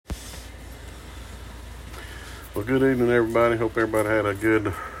Well, good evening, everybody. Hope everybody had a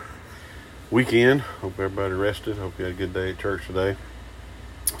good weekend. Hope everybody rested. Hope you had a good day at church today.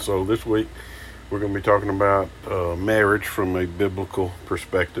 So this week, we're going to be talking about marriage from a biblical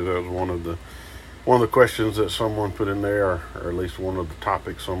perspective. That was one of the questions that someone put in there, or at least one of the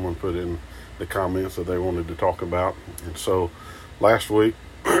topics someone put in the comments that they wanted to talk about. And so last week,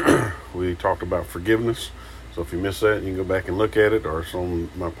 we talked about forgiveness. So if you missed that, you can go back and look at it, or it's on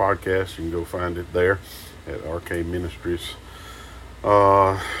my podcast. You can go find it there at RK Ministries.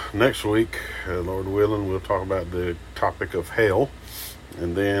 Next week, Lord willing, we'll talk about the topic of hell.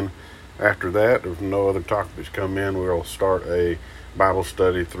 And then after that, if no other topics come in, we'll start a Bible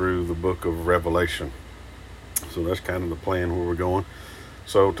study through the book of Revelation. So that's kind of the plan where we're going.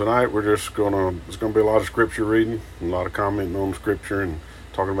 So tonight it's going to be a lot of scripture reading, a lot of commenting on scripture, and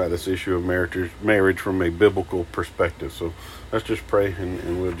talking about this issue of marriage from a biblical perspective. So let's just pray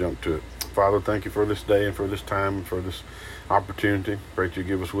and we'll jump to it. Father, thank you for this day and for this time and for this opportunity. Pray that you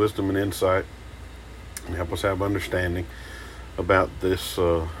give us wisdom and insight and help us have understanding about this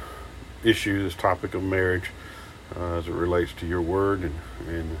issue, this topic of marriage, as it relates to your word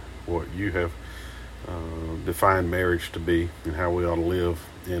and what you have defined marriage to be and how we ought to live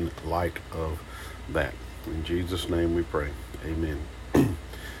in light of that. In Jesus' name we pray. Amen.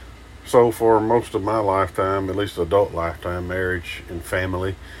 So for most of my lifetime, at least adult lifetime, marriage and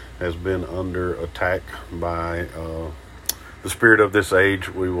family has been under attack by the spirit of this age,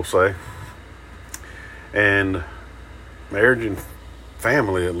 we will say. And marriage and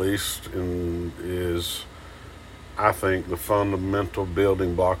family, at least, is, I think, the fundamental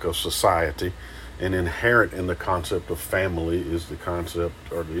building block of society. And inherent in the concept of family is the concept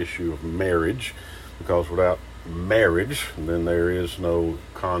or the issue of marriage, because without marriage, then there is no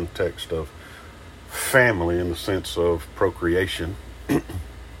context of family in the sense of procreation.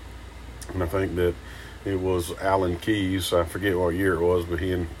 And I think that it was Alan Keyes, I forget what year it was, but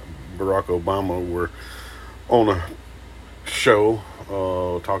he and Barack Obama were on a show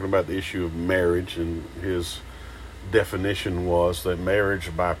talking about the issue of marriage, and his definition was that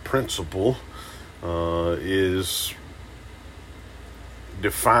marriage by principle is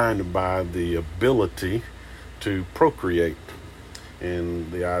defined by the ability to procreate.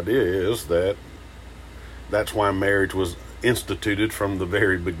 And the idea is that that's why marriage was instituted from the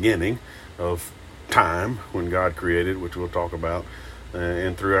very beginning of time when God created, which we'll talk about,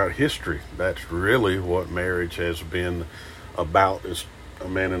 and throughout history. That's really what marriage has been about, is a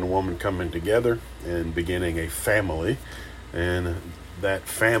man and a woman coming together and beginning a family. And that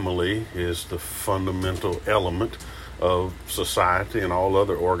family is the fundamental element of society and all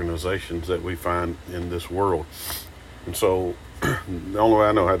other organizations that we find in this world. And so the only way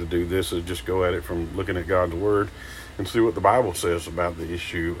I know how to do this is just go at it from looking at God's word and see what the Bible says about the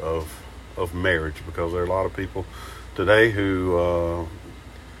issue of marriage, because there are a lot of people today who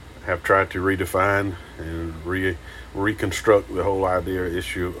have tried to redefine and reconstruct the whole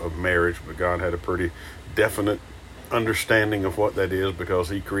issue of marriage, but God had a pretty definite understanding of what that is because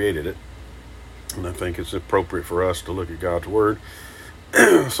he created it. And I think it's appropriate for us to look at God's word.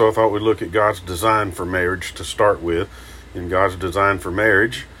 So I thought we'd look at God's design for marriage to start with. And God's design for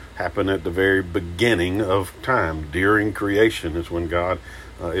marriage happened at the very beginning of time. During creation is when God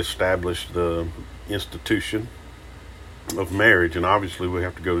established the institution of marriage. And obviously we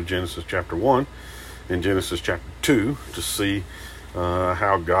have to go to Genesis chapter 1 and Genesis chapter 2 to see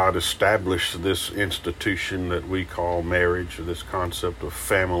how God established this institution that we call marriage, or this concept of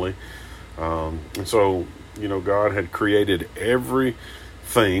family. And so, God had created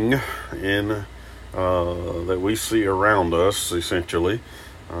everything in that we see around us, essentially,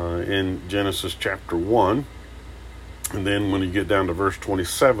 in Genesis chapter 1. And then when you get down to verse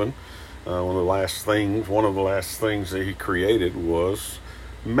 27, one of the last things that he created was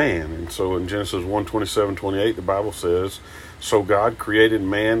man. And so in Genesis 1, 27, 28, the Bible says, "So God created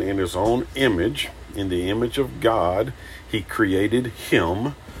man in his own image. In the image of God, he created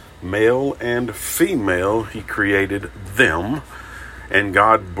him. Male and female, he created them. And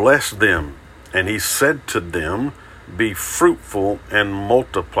God blessed them. And he said to them, be fruitful and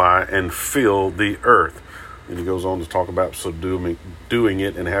multiply and fill the earth." And he goes on to talk about subduing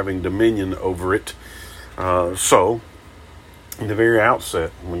it and having dominion over it. So, in the very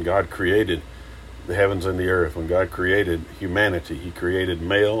outset, when God created the heavens and the earth, when God created humanity, he created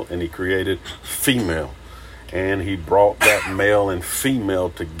male and he created female. And he brought that male and female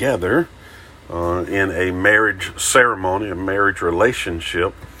together in a marriage ceremony, a marriage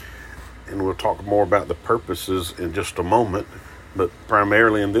relationship. And we'll talk more about the purposes in just a moment, but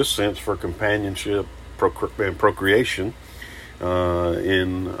primarily in this sense for companionship and procreation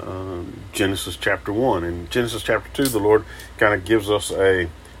in Genesis chapter 1. In Genesis chapter 2, the Lord kind of gives us a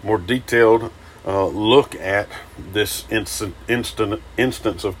more detailed look at this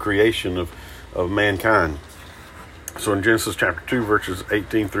instance of creation of mankind. So in Genesis chapter 2, verses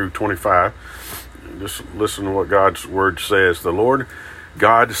 18 through 25, just listen to what God's word says. The Lord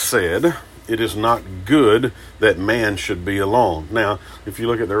God said, "It is not good that man should be alone." Now, if you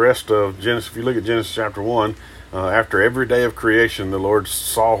look at the rest of Genesis, if you look at Genesis chapter 1, after every day of creation, the Lord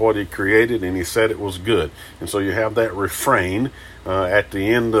saw what he created and he said it was good. And so you have that refrain at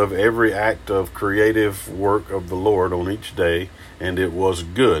the end of every act of creative work of the Lord on each day, and it was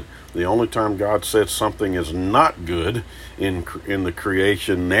good. The only time God said something is not good in the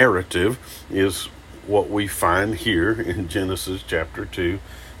creation narrative is what we find here in Genesis chapter 2,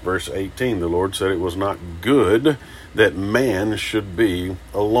 verse 18. The Lord said it was not good that man should be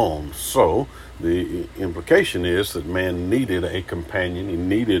alone. So the implication is that man needed a companion. He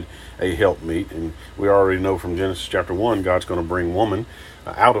needed a helpmeet. And we already know from Genesis chapter 1, God's going to bring woman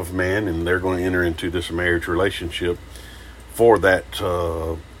out of man, and they're going to enter into this marriage relationship for that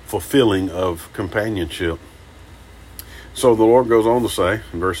fulfilling of companionship. So the Lord goes on to say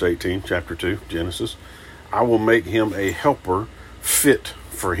in verse 18, chapter 2, Genesis, "I will make him a helper fit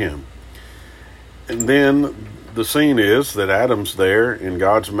for him." And then the scene is that Adam's there, and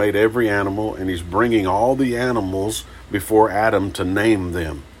God's made every animal, and he's bringing all the animals before Adam to name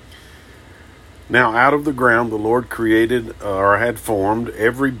them. Now out of the ground the Lord created or had formed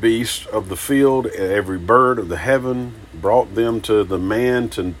every beast of the field, every bird of the heaven, brought them to the man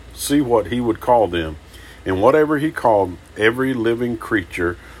to see what he would call them. And whatever he called every living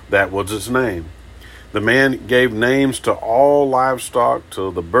creature, that was its name. The man gave names to all livestock,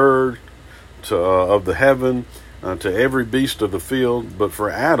 to the bird of the heaven, to every beast of the field. But for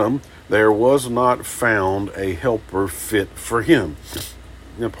Adam there was not found a helper fit for him.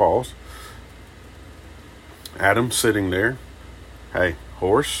 Now pause. Adam sitting there. Hey,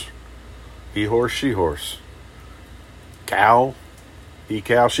 horse, he horse, she horse. Cow, he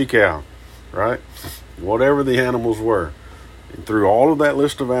cow, she cow. Right? Whatever the animals were. And through all of that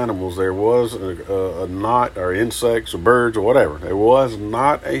list of animals, there was a knot, or insects, or birds, or whatever. There was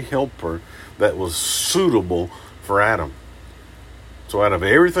not a helper that was suitable for Adam. So out of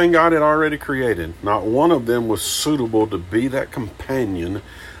everything God had already created, not one of them was suitable to be that companion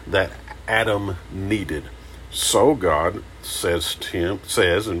that Adam needed. So God says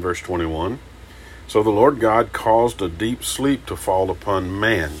in verse 21, "So the Lord God caused a deep sleep to fall upon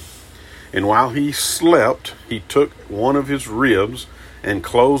man. And while he slept, he took one of his ribs and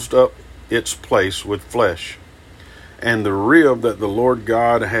closed up its place with flesh. And the rib that the Lord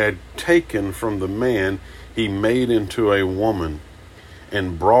God had taken from the man, he made into a woman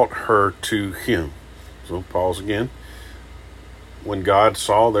and brought her to him." So pause again. When God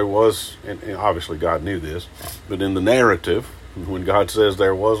saw there was, and obviously God knew this, but in the narrative, when God says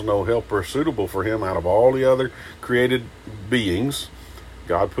there was no helper suitable for him out of all the other created beings,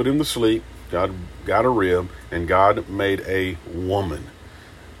 God put him to sleep, God got a rib, and God made a woman.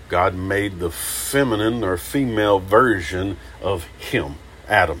 God made the feminine or female version of him,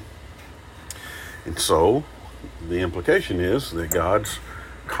 Adam. And so the implication is that God's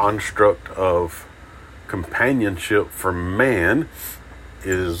construct of companionship for man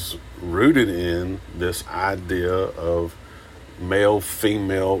is rooted in this idea of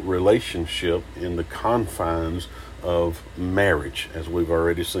male-female relationship in the confines of marriage, as we've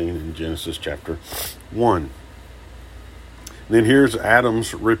already seen in Genesis chapter 1. Then here's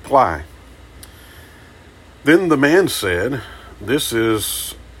Adam's reply. "Then the man said, 'This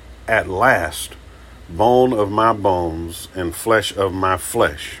is at last bone of my bones and flesh of my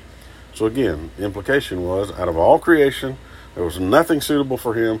flesh.'" So again, the implication was, out of all creation, there was nothing suitable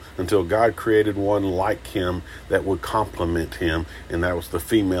for him until God created one like him that would complement him, and that was the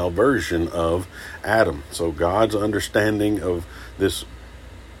female version of Adam. So God's understanding of this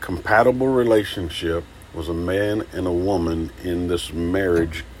compatible relationship was a man and a woman in this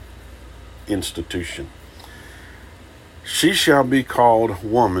marriage institution. "She shall be called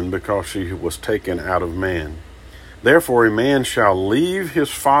woman because she was taken out of man. Therefore a man shall leave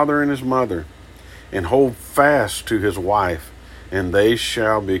his father and his mother and hold fast to his wife, and they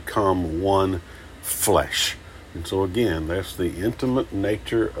shall become one flesh." And so again, that's the intimate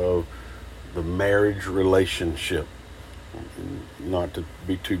nature of the marriage relationship. Not to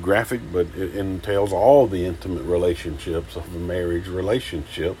be too graphic, but it entails all the intimate relationships of the marriage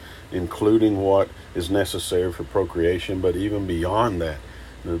relationship, including what is necessary for procreation, but even beyond that,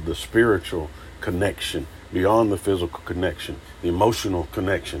 the spiritual connection, beyond the physical connection, the emotional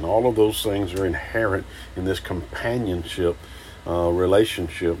connection. All of those things are inherent in this companionship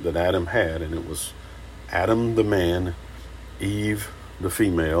relationship that Adam had, and it was Adam the man, Eve the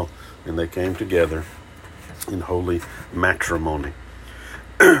female, and they came together in holy matrimony.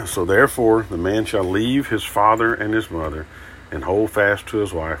 So therefore the man shall leave his father and his mother and hold fast to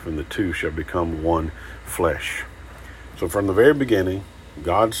his wife, and the two shall become one flesh. So from the very beginning,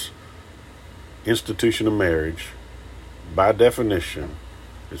 God's institution of marriage, by definition,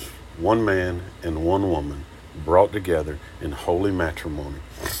 is one man and one woman brought together in holy matrimony.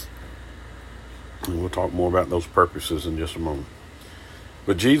 And we'll talk more about those purposes in just a moment.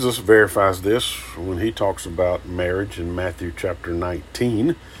 But Jesus verifies this when he talks about marriage in Matthew chapter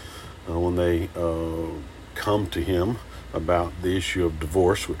 19, when they come to him about the issue of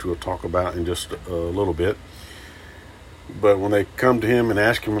divorce, which we'll talk about in just a little bit. But when they come to him and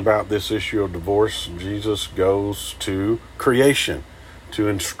ask him about this issue of divorce, Jesus goes to creation to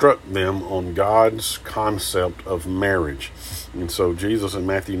instruct them on God's concept of marriage. And so Jesus in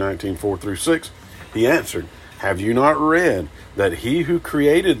Matthew 19, 4-6, he answered, "Have you not read that he who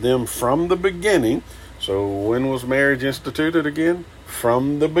created them from the beginning," so when was marriage instituted again?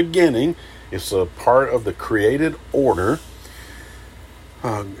 From the beginning. It's a part of the created order.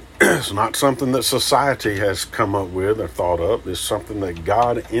 It's not something that society has come up with or thought up. It's something that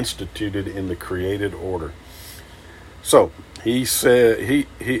God instituted in the created order. So he said,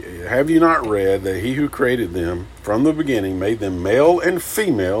 have you not read that he who created them from the beginning made them male and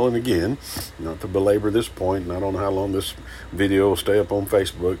female? And again, not to belabor this point, and I don't know how long this video will stay up on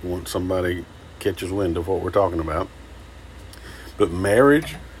Facebook once somebody catches wind of what we're talking about. But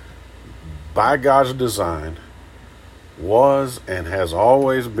marriage, by God's design, was and has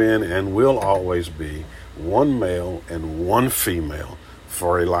always been and will always be one male and one female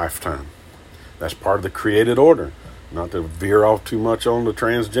for a lifetime. That's part of the created order. Not to veer off too much on the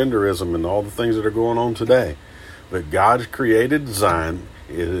transgenderism and all the things that are going on today. But God's created design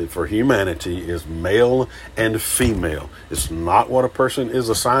for humanity is male and female. It's not what a person is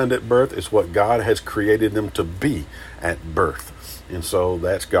assigned at birth. It's what God has created them to be at birth. And so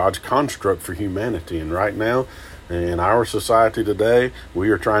that's God's construct for humanity. And right now, in our society today, we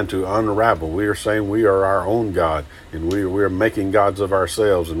are trying to unravel. We are saying we are our own God, and we are making gods of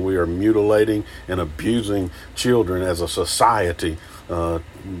ourselves, and we are mutilating and abusing children as a society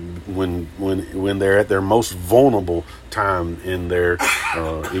when they're at their most vulnerable time in their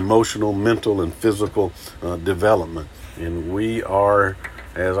emotional, mental, and physical development. And we are,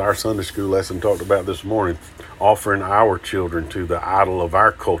 as our Sunday school lesson talked about this morning, offering our children to the idol of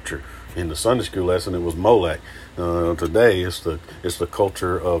our culture. In the Sunday school lesson, it was Molech. Today, it's the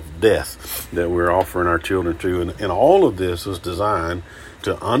culture of death that we're offering our children to. And all of this is designed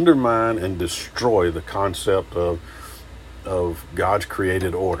to undermine and destroy the concept of God's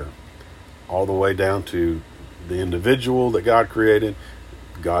created order, all the way down to the individual that God created,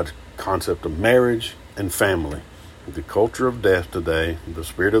 God's concept of marriage and family. The culture of death today, the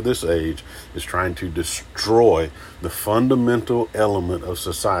spirit of this age, is trying to destroy the fundamental element of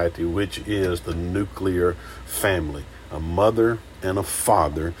society, which is the nuclear family, a mother and a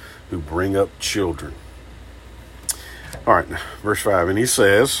father who bring up children. All right, verse 5, and he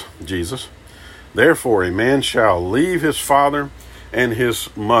says, Jesus, "Therefore a man shall leave his father and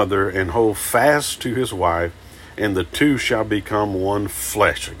his mother and hold fast to his wife, and the two shall become one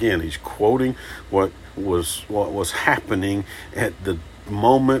flesh." Again, he's quoting what was happening at the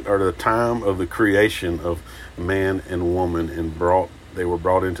moment or the time of the creation of man and woman, and they were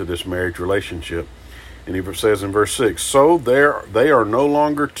brought into this marriage relationship. And he says in verse 6, "So they are no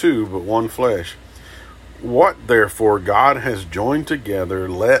longer two, but one flesh. What therefore God has joined together,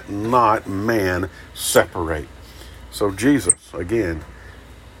 let not man separate." So Jesus, again,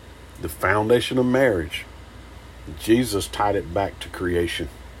 the foundation of marriage, Jesus tied it back to creation.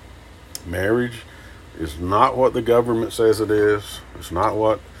 Marriage is not what the government says it is. It's not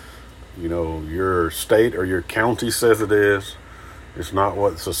what, your state or your county says it is. It's not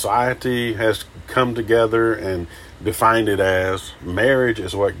what society has come together and defined it as. Marriage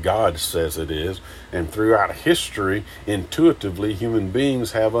is what God says it is. And throughout history, intuitively, human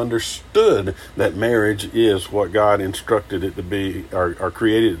beings have understood that marriage is what God instructed it to be, or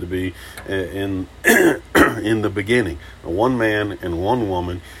created it to be in in the beginning. One man and one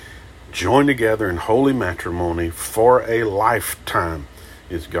woman joined together in holy matrimony for a lifetime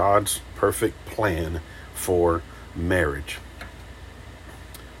is God's perfect plan for marriage.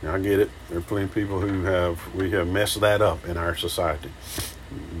 Now I get it. There are plenty of people we have messed that up in our society.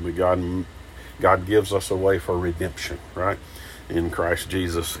 But God gives us a way for redemption, right? In Christ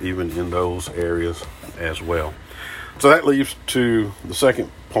Jesus, even in those areas as well. So that leads to the second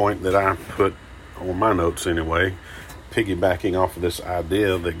point that I put on my notes anyway, piggybacking off of this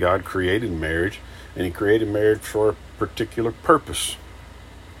idea that God created marriage, and he created marriage for a particular purpose.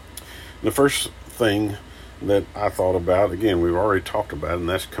 The first thing that I thought about, again, we've already talked about it, and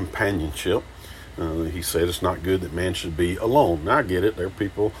that's companionship. He said it's not good that man should be alone. Now I get it. There are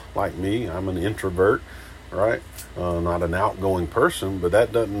people like me. I'm an introvert, right? Not an outgoing person, but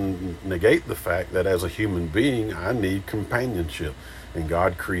that doesn't negate the fact that as a human being, I need companionship. And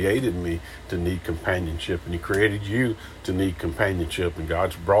God created me to need companionship, and he created you to need companionship, and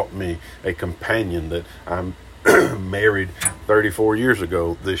God's brought me a companion that I'm married 34 years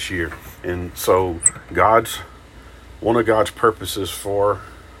ago this year. And so one of God's purposes for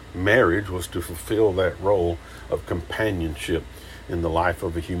marriage was to fulfill that role of companionship in the life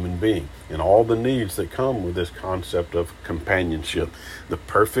of a human being, and all the needs that come with this concept of companionship. The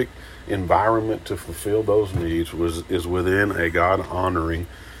perfect environment to fulfill those needs is within a God-honoring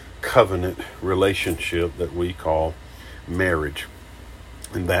covenant relationship that we call marriage.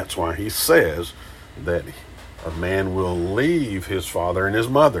 And that's why he says that a man will leave his father and his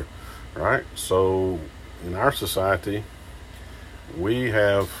mother, right? So in our society, we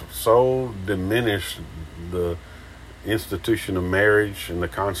have so diminished the institution of marriage and the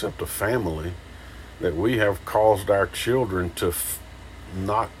concept of family that we have caused our children to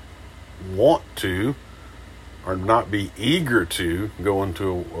not want to, or not be eager to, go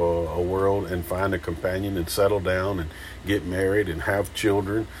into a world and find a companion and settle down and get married and have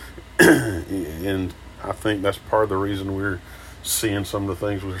children. And I think that's part of the reason we're seeing some of the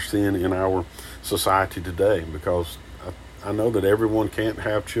things we're seeing in our society today, because I know that everyone can't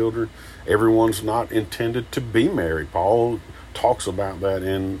have children. Everyone's not intended to be married. Paul talks about that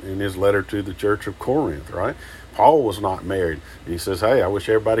in his letter to the church of Corinth, right? Paul was not married. He says, hey, I wish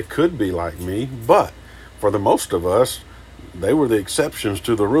everybody could be like me, but for the most of us, they were the exceptions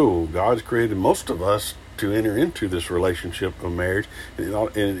to the rule. God's created most of us to enter into this relationship of marriage,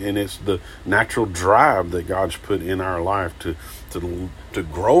 and it's the natural drive that God's put in our life to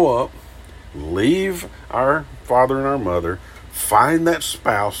grow up, leave our father and our mother, find that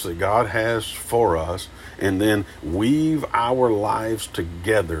spouse that God has for us, and then weave our lives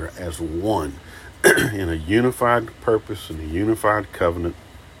together as one in a unified purpose and a unified covenant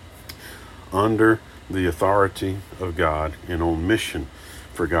under the authority of God and on mission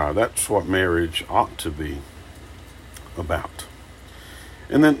for God. That's what marriage ought to be about.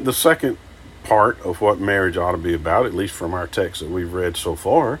 And then the second part of what marriage ought to be about, at least from our text that we've read so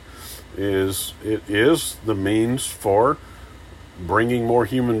far, is it is the means for bringing more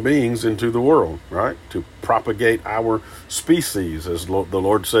human beings into the world, right? To propagate our species. As the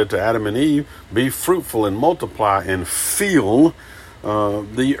Lord said to Adam and Eve, be fruitful and multiply and fill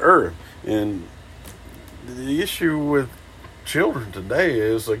the earth. And the issue with children today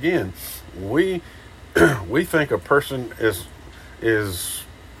is, again, we think a person is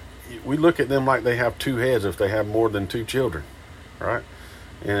we look at them like they have two heads if they have more than two children, right?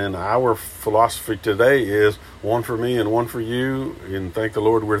 And our philosophy today is one for me and one for you, and thank the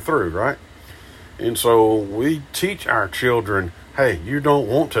Lord we're through, right? And so we teach our children, hey, you don't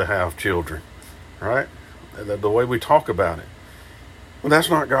want to have children, right? The way we talk about it. Well, that's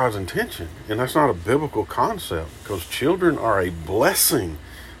not God's intention, and that's not a biblical concept, because children are a blessing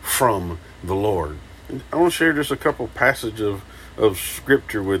from the Lord. And I want to share just a couple passages of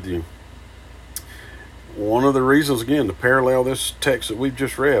scripture with you. One of the reasons, again, to parallel this text that we've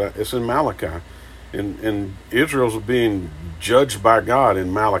just read, it's in Malachi. And Israel's being judged by God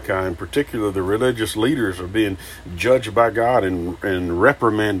in Malachi. In particular, the religious leaders are being judged by God and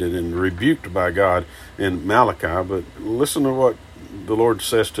reprimanded and rebuked by God in Malachi. But listen to what the Lord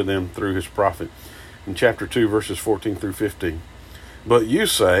says to them through his prophet in chapter 2, verses 14 through 15. But you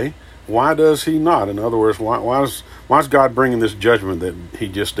say, why does he not? In other words, why is God bringing this judgment that he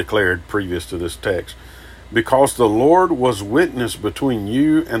just declared previous to this text? Because the Lord was witness between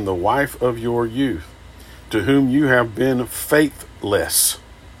you and the wife of your youth, to whom you have been faithless.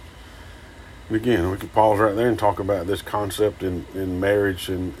 And again, we could pause right there and talk about this concept in marriage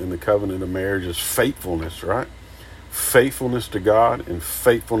and in the covenant of marriage is faithfulness, right? Faithfulness to God and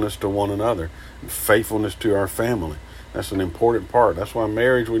faithfulness to one another and faithfulness to our family. That's an important part. That's why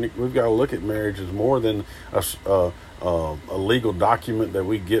marriage, we've got to look at marriage as more than a legal document that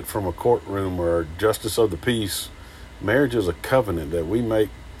we get from a courtroom or justice of the peace. Marriage is a covenant that we make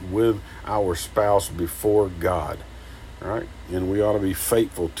with our spouse before God, right? And we ought to be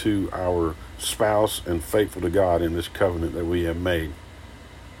faithful to our spouse and faithful to God in this covenant that we have made.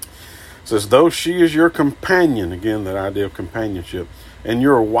 It says, though she is your companion, again, that idea of companionship, and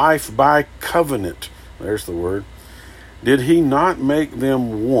your wife by covenant, there's the word, did he not make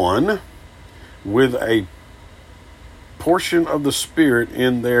them one with a portion of the Spirit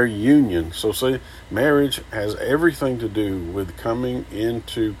in their union. So see, marriage has everything to do with coming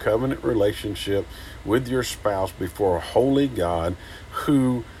into covenant relationship with your spouse before a holy God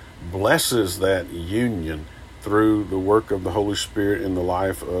who blesses that union through the work of the Holy Spirit in the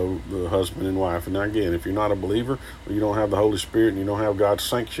life of the husband and wife. And again, if you're not a believer, or you don't have the Holy Spirit and you don't have God's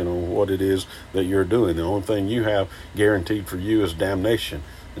sanction on what it is that you're doing, the only thing you have guaranteed for you is damnation.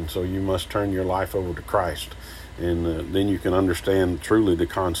 And so you must turn your life over to Christ. And then you can understand truly the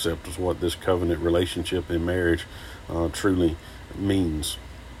concept of what this covenant relationship in marriage truly means.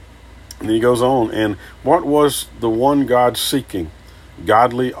 And he goes on, and what was the one God seeking?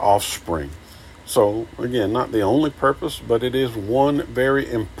 Godly offspring. So, again, not the only purpose, but it is one very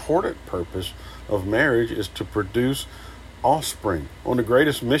important purpose of marriage is to produce offspring. One of the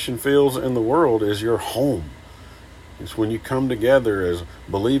greatest mission fields in the world is your home. It's when you come together as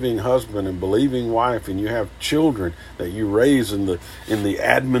believing husband and believing wife, and you have children that you raise in the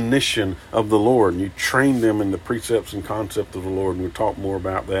admonition of the Lord, and you train them in the precepts and concept of the Lord. And we'll talk more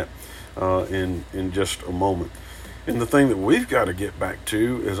about that in just a moment. And the thing that we've got to get back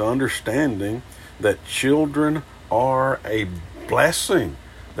to is understanding that children are a blessing.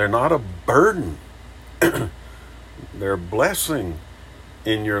 They're not a burden. They're a blessing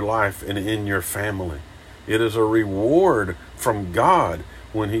in your life and in your family. It is a reward from God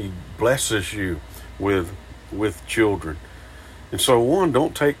when He blesses you with children. And so, one,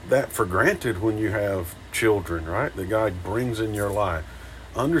 don't take that for granted when you have children, right? That God brings in your life.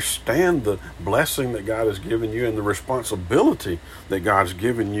 Understand the blessing that God has given you and the responsibility that God's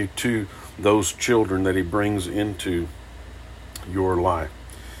given you to those children that He brings into your life.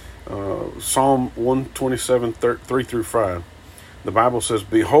 Psalm 127, 3 through 5. The Bible says,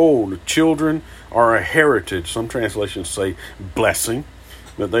 "Behold, children are a heritage." Some translations say blessing,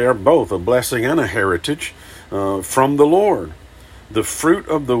 but they are both a blessing and a heritage from the Lord. The fruit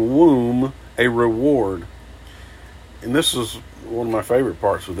of the womb, a reward. And this is one of my favorite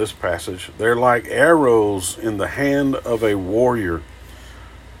parts of this passage. They're like arrows in the hand of a warrior,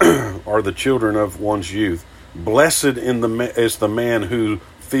 are the children of one's youth. Blessed is the man who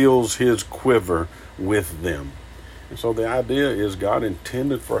fills his quiver with them. And so the idea is God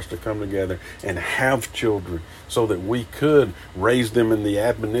intended for us to come together and have children so that we could raise them in the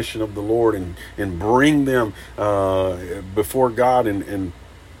admonition of the Lord and bring them before God and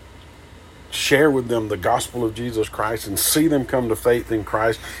share with them the gospel of Jesus Christ and see them come to faith in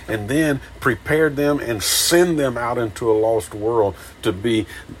Christ, and then prepare them and send them out into a lost world to be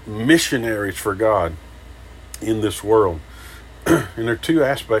missionaries for God in this world. And there are two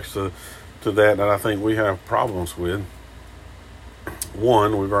aspects to that I think we have problems with.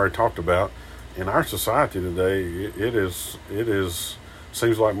 One, we've already talked about. In our society today, it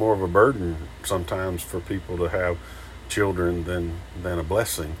seems like more of a burden sometimes for people to have children than a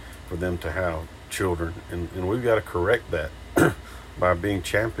blessing for them to have children. And we've got to correct that by being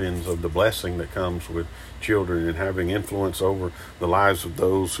champions of the blessing that comes with children and having influence over the lives of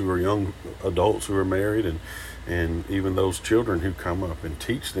those who are young adults who are married and even those children who come up, and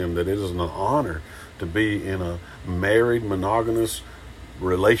teach them that it is an honor to be in a married, monogamous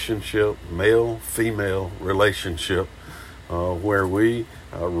relationship, male-female relationship, where we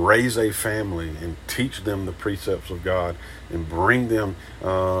raise a family and teach them the precepts of God and bring them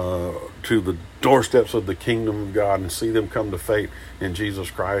to the doorsteps of the kingdom of God and see them come to faith in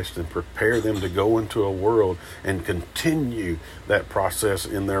Jesus Christ and prepare them to go into a world and continue that process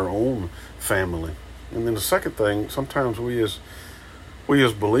in their own family. And then the second thing, sometimes we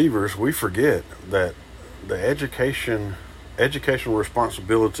as believers, we forget that the educational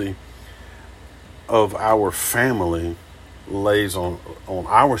responsibility of our family lays on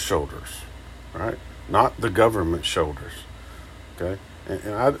our shoulders, right? Not the government's shoulders, okay?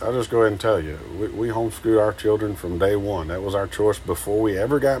 And I just go ahead and tell you, we homeschooled our children from day one. That was our choice before we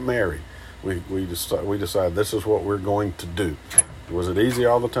ever got married. We decided this is what we're going to do. Was it easy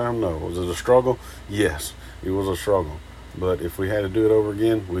all the time? No. Was it a struggle? Yes, it was a struggle. But if we had to do it over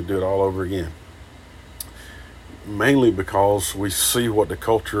again, we'd do it all over again. Mainly because we see what the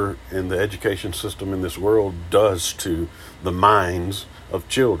culture and the education system in this world does to the minds of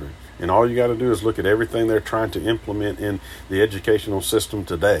children. And all you got to do is look at everything they're trying to implement in the educational system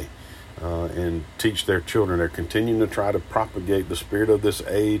today and teach their children. They're continuing to try to propagate the spirit of this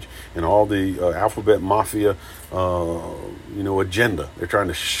age and all the alphabet mafia, agenda. They're trying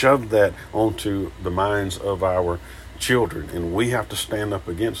to shove that onto the minds of our children, and we have to stand up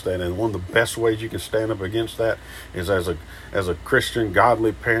against that. And one of the best ways you can stand up against that is as a Christian,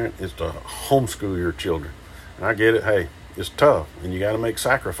 godly parent, is to homeschool your children. And I get it. Hey, it's tough, and you got to make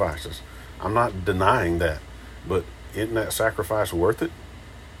sacrifices. I'm not denying that, but isn't that sacrifice worth it?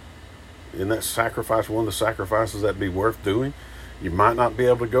 Isn't that sacrifice one of the sacrifices that'd be worth doing? You might not be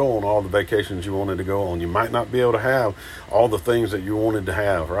able to go on all the vacations you wanted to go on. You might not be able to have all the things that you wanted to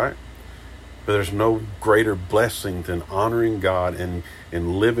have, right? But there's no greater blessing than honoring God and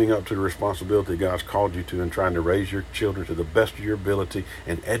living up to the responsibility God's called you to, and trying to raise your children to the best of your ability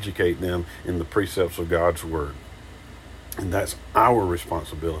and educate them in the precepts of God's Word. And that's our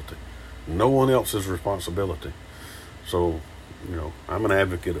responsibility. No one else's responsibility. So, I'm an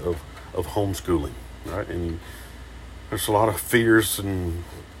advocate of homeschooling, right? And there's a lot of fears and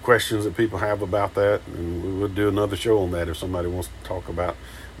questions that people have about that, and we would do another show on that if somebody wants to talk about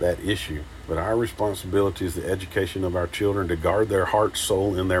that issue. But our responsibility is the education of our children, to guard their heart,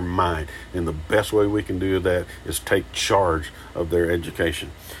 soul, and their mind. And the best way we can do that is take charge of their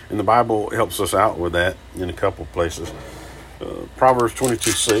education. And the Bible helps us out with that in a couple places. Proverbs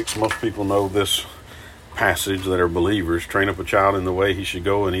 22:6, most people know this passage that are believers. Train up a child in the way he should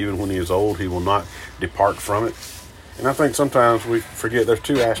go, and even when he is old, he will not depart from it. And I think sometimes we forget there's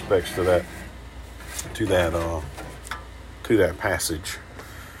two aspects to that passage.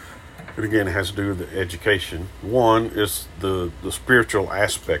 But again, it has to do with the education. One is the spiritual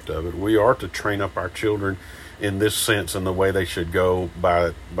aspect of it. We are to train up our children in this sense, in the way they should go,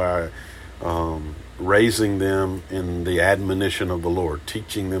 by raising them in the admonition of the Lord,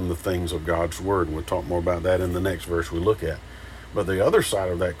 teaching them the things of God's Word. And we'll talk more about that in the next verse we look at. But the other side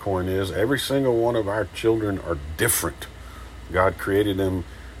of that coin is every single one of our children are different. God created them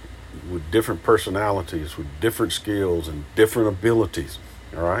with different personalities, with different skills and different abilities.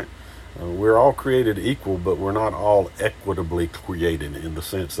 All right? We're all created equal, but we're not all equitably created in the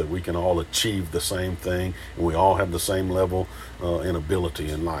sense that we can all achieve the same thing and we all have the same level and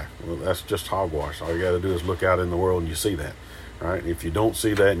ability in life. Well, that's just hogwash. All you got to do is look out in the world and you see that. Right? If you don't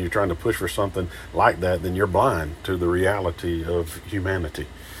see that and you're trying to push for something like that, then you're blind to the reality of humanity.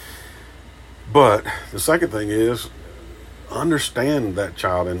 But the second thing is, understand that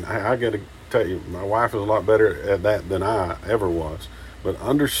child. And I got to tell you, my wife is a lot better at that than I ever was. But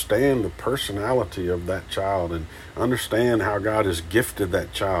understand the personality of that child and understand how God has gifted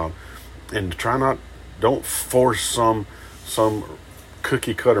that child. And don't force some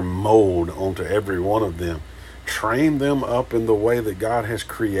cookie cutter mold onto every one of them. Train them up in the way that God has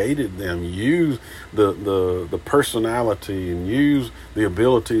created them. Use the personality and use the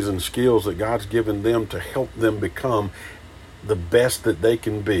abilities and skills that God's given them to help them become the best that they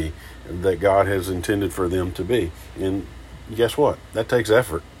can be, that God has intended for them to be. And guess what? That takes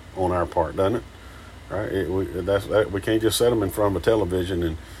effort on our part, doesn't it? Right? We can't just set them in front of a television,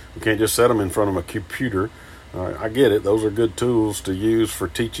 and we can't just set them in front of a computer. I get it. Those are good tools to use for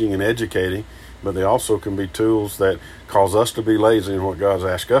teaching and educating. But they also can be tools that cause us to be lazy in what God's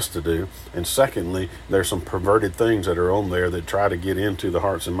asked us to do. And secondly, there's some perverted things that are on there that try to get into the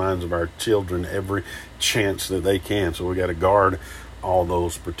hearts and minds of our children every chance that they can. So we got to guard all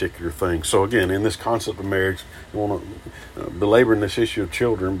those particular things. So again, in this concept of marriage, I want to belabor this issue of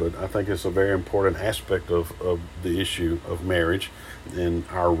children, but I think it's a very important aspect of the issue of marriage and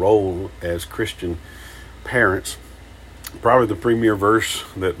our role as Christian parents. Probably the premier verse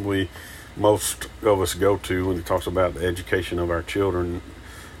that most of us go to when it talks about the education of our children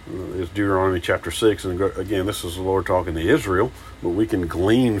is Deuteronomy chapter 6. And again, this is the Lord talking to Israel, but we can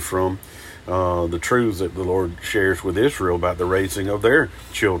glean from the truths that the Lord shares with Israel about the raising of their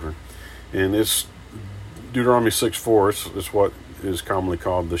children. And it's Deuteronomy 6:4 is what is commonly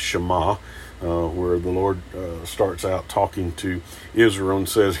called the Shema, where the Lord starts out talking to Israel and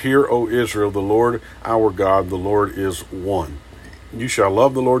says, "Hear, O Israel, the Lord our God, the Lord is one. You shall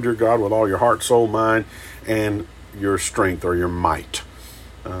love the Lord your God with all your heart, soul, mind, and your strength," or your might.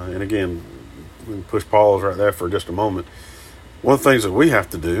 And again, we can push pause right there for just a moment. One of the things that we have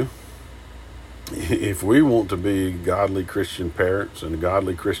to do, if we want to be godly Christian parents and a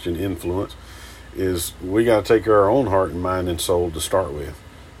godly Christian influence, is we got to take care of our own heart and mind and soul to start with.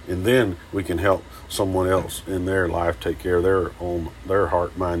 And then we can help someone else in their life take care of their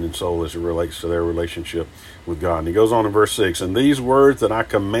heart, mind, and soul as it relates to their relationship with God. And he goes on in verse 6, "And these words that I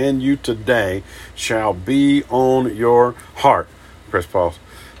command you today shall be on your heart." Press pause.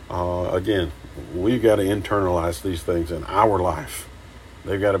 Again, we've got to internalize these things in our life.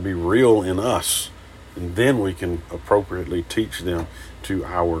 They've got to be real in us. And then we can appropriately teach them to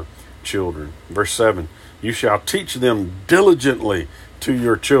our children. Verse 7, "You shall teach them diligently to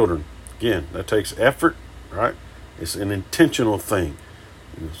your children." Again, that takes effort, right? It's an intentional thing.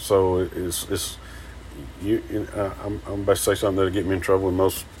 So I'm about to say something that'll get me in trouble with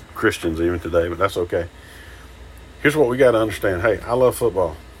most Christians even today, but that's okay. Here's what we got to understand. Hey, I love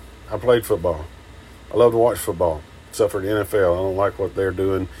football. I played football. I love to watch football. except for the NFL. I don't like what they're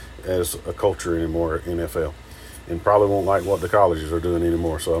doing as a culture anymore, NFL. And probably won't like what the colleges are doing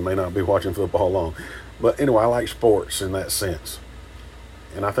anymore, so I may not be watching football long. But anyway, I like sports in that sense.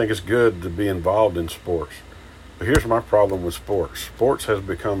 And I think it's good to be involved in sports. But here's my problem with sports. Sports has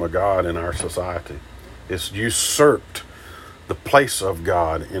become a god in our society. It's usurped the place of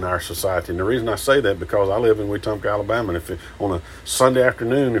God in our society. And the reason I say that, because I live in Wetumpka, Alabama, and on a Sunday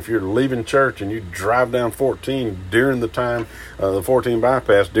afternoon, if you're leaving church and you drive down 14 during the time, the 14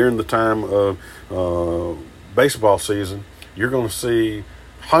 bypass, during the time of baseball season, you're going to see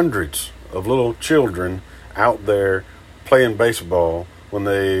hundreds of little children out there playing baseball when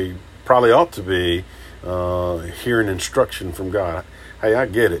they probably ought to be hearing instruction from God. Hey, I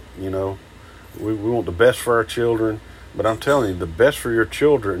get it. We want the best for our children. But I'm telling you, the best for your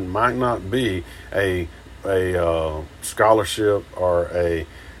children might not be a scholarship or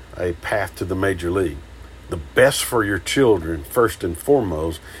a path to the major league. The best for your children, first and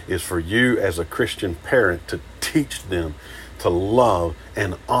foremost, is for you as a Christian parent to teach them to love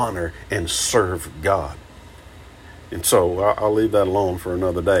and honor and serve God. And so I'll leave that alone for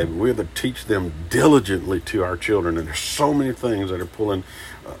another day. But we have to teach them diligently to our children. And there's so many things that are pulling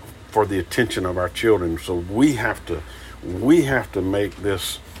for the attention of our children. So we have to make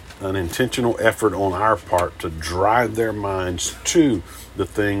this an intentional effort on our part to drive their minds to the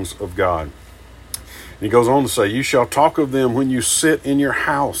things of God. And he goes on to say, you shall talk of them when you sit in your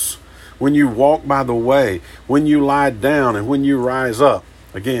house, when you walk by the way, when you lie down, and when you rise up.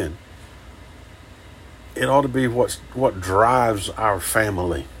 Again, it ought to be what drives our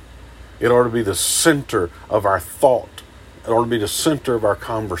family. It ought to be the center of our thought. It ought to be the center of our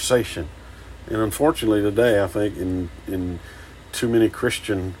conversation. And unfortunately today, I think in too many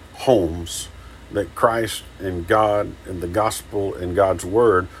Christian homes, that Christ and God and the gospel and God's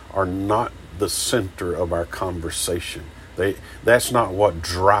word are not the center of our conversation. That's not what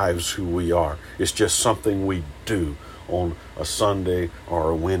drives who we are. It's just something we do on a Sunday or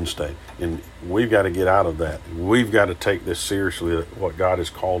a Wednesday. And we've got to get out of that. We've got to take this seriously, what God has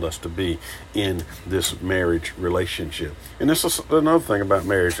called us to be in this marriage relationship. And this is another thing about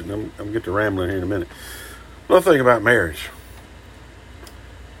marriage, and I'm going to get to rambling here in a minute. Another thing about marriage.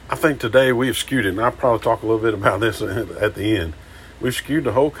 I think today we've skewed it, and I'll probably talk a little bit about this at the end. We've skewed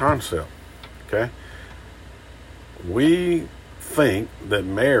the whole concept, okay? We think that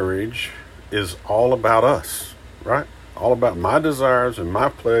marriage is all about us, right? All about my desires and my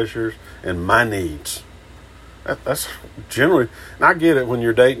pleasures and my needs. That's generally, and I get it, when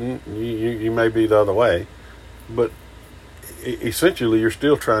you're dating, you may be the other way, but essentially you're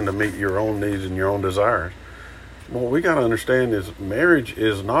still trying to meet your own needs and your own desires. What we got to understand is marriage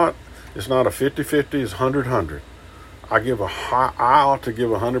is not, it's not a 50-50, it's 100-100. I ought to give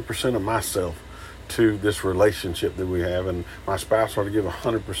 100% of myself to this relationship that we have, and my spouse ought to give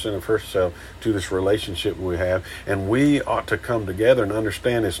 100% of herself to this relationship we have. And we ought to come together and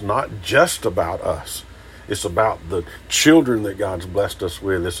understand it's not just about us. It's about the children that God's blessed us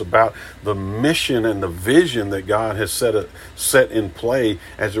with. It's about the mission and the vision that God has set in play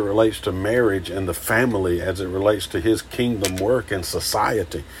as it relates to marriage and the family, as it relates to His kingdom work and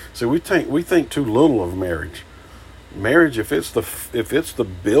society. So we think too little of marriage. Marriage, if it's the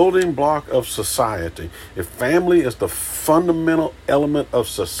building block of society, if family is the fundamental element of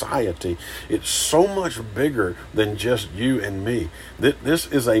society, it's so much bigger than just you and me. This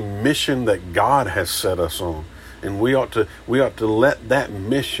is a mission that God has set us on, and we ought to let that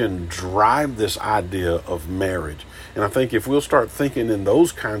mission drive this idea of marriage. And I think if we'll start thinking in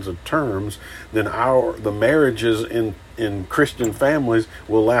those kinds of terms, then the marriages in Christian families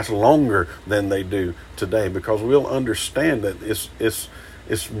will last longer than they do today, because we'll understand that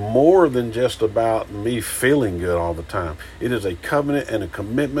it's more than just about me feeling good all the time. It is a covenant and a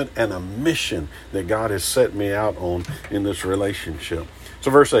commitment and a mission that God has set me out on in this relationship. So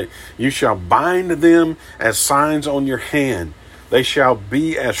verse 8, you shall bind them as signs on your hand. They shall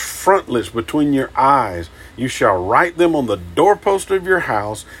be as frontlets between your eyes. You shall write them on the doorpost of your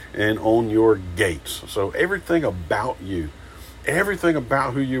house and on your gates. So everything about you, everything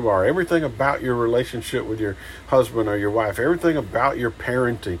about who you are, everything about your relationship with your husband or your wife, everything about your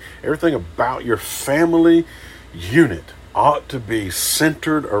parenting, everything about your family unit ought to be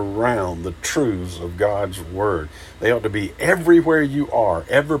centered around the truths of God's word. They ought to be everywhere you are,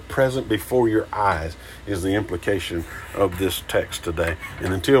 ever present before your eyes, is the implication of this text today.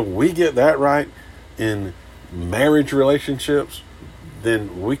 And until we get that right in marriage relationships,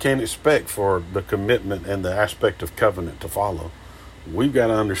 then we can't expect for the commitment and the aspect of covenant to follow. We've got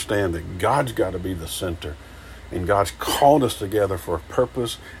to understand that God's got to be the center, and God's called us together for a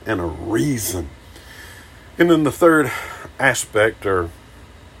purpose and a reason. And then the third aspect, or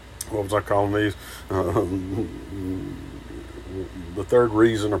what was I calling these? The third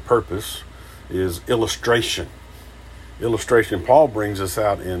reason or purpose is illustration. Illustration. Paul brings this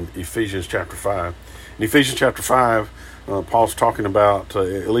out in Ephesians chapter 5. In Ephesians chapter 5, Paul's talking about,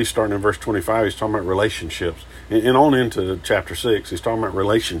 at least starting in verse 25, he's talking about relationships. And on into chapter 6, he's talking about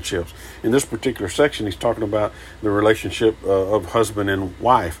relationships. In this particular section, he's talking about the relationship of husband and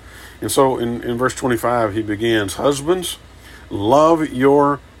wife. And so in verse 25, he begins, husbands, love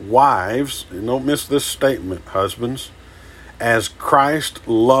your wives. And don't miss this statement, husbands, as Christ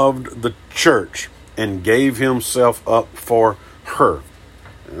loved the church and gave himself up for her.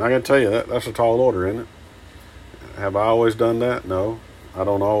 And I got to tell you, that's a tall order, isn't it? Have I always done that? No, I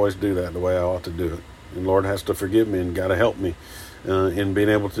don't always do that the way I ought to do it. And Lord has to forgive me and got to help me in being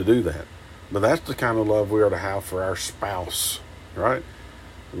able to do that. But that's the kind of love we are to have for our spouse, right?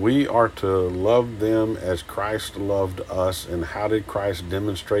 We are to love them as Christ loved us. And how did Christ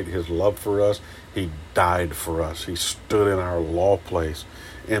demonstrate his love for us? He died for us. He stood in our law place.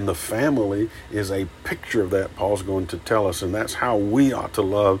 And the family is a picture of that, Paul's going to tell us. And that's how we ought to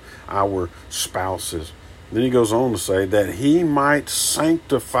love our spouses. Then he goes on to say that he might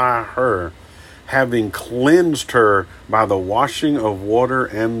sanctify her, having cleansed her by the washing of water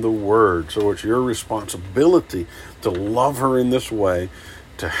and the word. So it's your responsibility to love her in this way,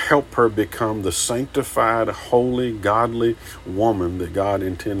 to help her become the sanctified, holy, godly woman that God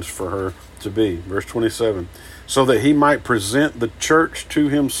intends for her to be. Verse 27, so that he might present the church to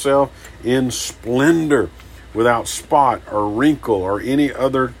himself in splendor, without spot or wrinkle or any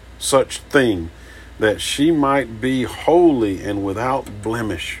other such thing, that she might be holy and without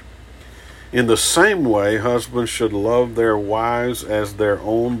blemish. In the same way, husbands should love their wives as their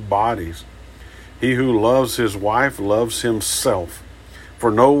own bodies. He who loves his wife loves himself.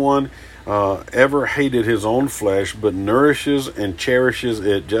 For no one ever hated his own flesh, but nourishes and cherishes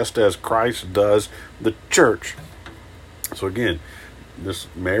it, just as Christ does the church. So again, this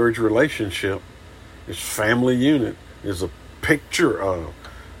marriage relationship, this family unit, is a picture of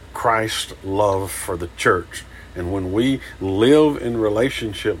Christ's love for the church. And when we live in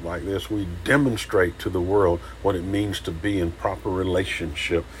relationship like this, we demonstrate to the world what it means to be in proper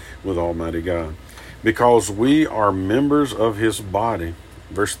relationship with Almighty God. Because we are members of his body.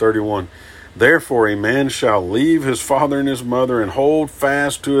 Verse 31, therefore a man shall leave his father and his mother and hold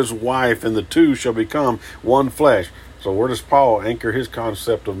fast to his wife, and the two shall become one flesh. So where does Paul anchor his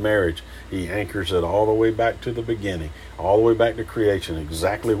concept of marriage? He anchors it all the way back to the beginning, all the way back to creation,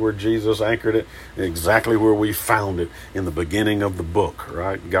 exactly where Jesus anchored it, exactly where we found it in the beginning of the book,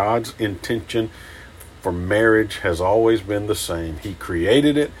 right? God's intention for marriage has always been the same. He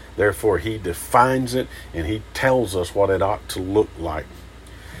created it, therefore he defines it, and he tells us what it ought to look like.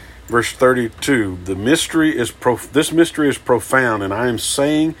 Verse 32, this mystery is profound, and I am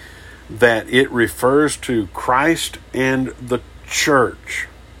saying that it refers to Christ and the church.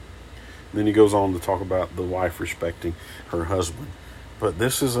 Then he goes on to talk about the wife respecting her husband. But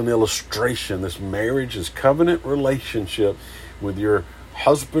this is an illustration. This marriage, this covenant relationship with your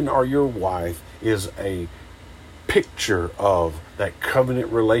husband or your wife, is a picture of that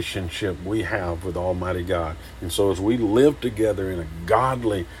covenant relationship we have with Almighty God. And so as we live together in a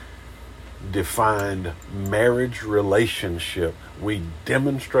godly, defined marriage relationship, we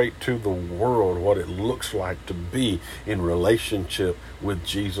demonstrate to the world what it looks like to be in relationship with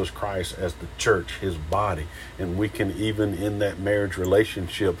Jesus Christ as the church, his body. And we can even in that marriage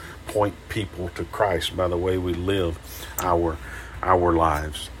relationship point people to Christ by the way we live our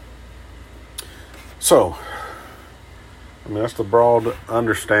lives. So, I mean, that's the broad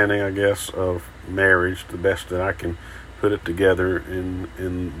understanding, I guess, of marriage, the best that I can put it together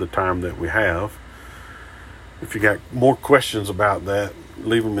in the time that we have. If you got more questions about that,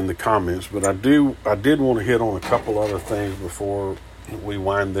 leave them in the comments. But I did want to hit on a couple other things before we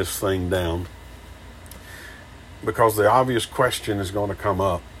wind this thing down, because the obvious question is going to come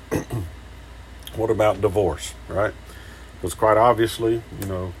up. What about divorce, right? Because quite obviously,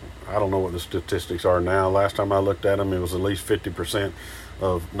 I don't know what the statistics are now. Last time I looked at them, it was at least 50%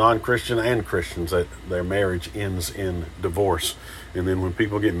 of non-Christian and Christians that their marriage ends in divorce. And then when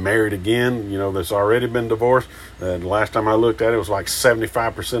people get married again, that's already been divorced, the last time I looked at it, was like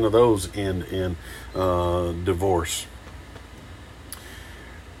 75% of those end in divorce.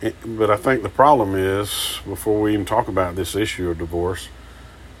 But I think the problem is, before we even talk about this issue of divorce,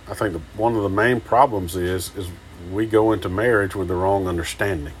 I think one of the main problems is we go into marriage with the wrong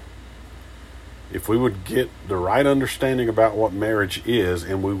understanding. If we would get the right understanding about what marriage is,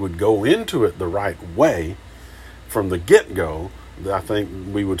 and we would go into it the right way from the get-go, I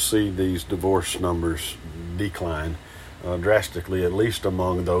think we would see these divorce numbers decline drastically, at least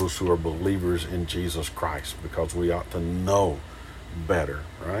among those who are believers in Jesus Christ, because we ought to know better,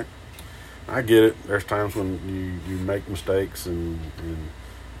 right? I get it. There's times when you make mistakes, and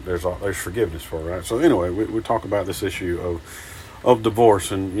there's forgiveness for it, right? So anyway, we talk about this issue of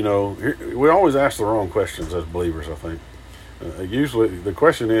divorce, and we always ask the wrong questions as believers, I think. Usually the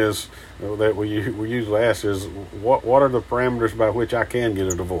question is that we usually ask is, what are the parameters by which I can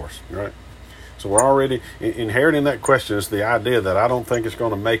get a divorce, right? So we're already inheriting that question is the idea that I don't think it's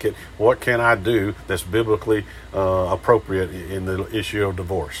going to make it. What can I do that's biblically appropriate in the issue of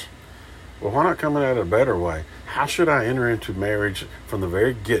divorce? Well, why not come at it a better way? How should I enter into marriage from the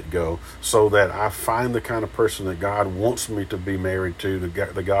very get-go so that I find the kind of person that God wants me to be married to,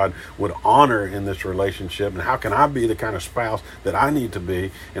 that God would honor in this relationship? And how can I be the kind of spouse that I need to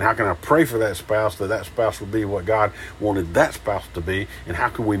be? And how can I pray for that spouse would be what God wanted that spouse to be? And how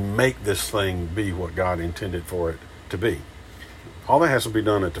can we make this thing be what God intended for it to be? All that has to be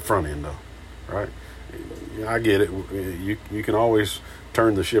done at the front end, though, right? I get it. You can always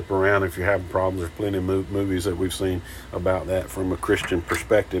turn the ship around if you're having problems. There's plenty of movies that we've seen about that from a Christian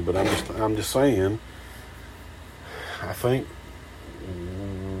perspective. But I'm just saying, I think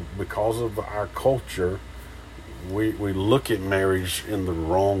because of our culture, we look at marriage in the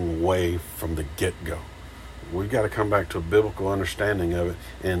wrong way from the get-go. We've got to come back to a biblical understanding of it.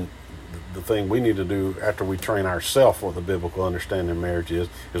 And the thing we need to do after we train ourselves what the biblical understanding of marriage is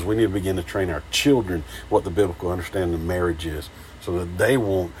we need to begin to train our children what the biblical understanding of marriage is, so that they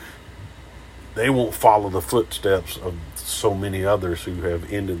won't follow the footsteps of so many others who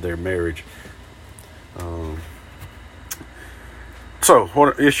have ended their marriage. So,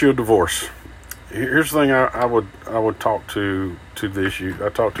 what issue of divorce? Here's the thing I would talk to the issue. I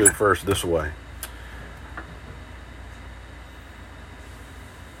talk to it first this way.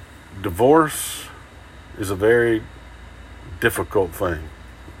 Divorce is a very difficult thing,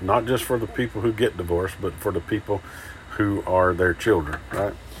 not just for the people who get divorced, but for the people who are their children,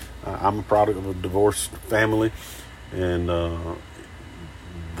 right? I'm a product of a divorced family, and the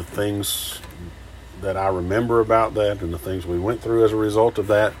things that I remember about that and the things we went through as a result of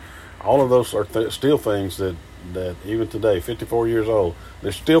that, all of those are still things that even today, 54 years old,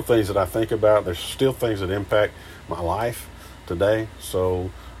 there's still things that I think about. There's still things that impact my life today. So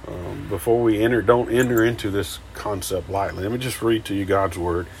before we don't enter into this concept lightly. Let me just read to you God's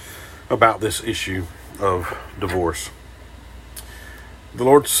word about this issue of divorce. The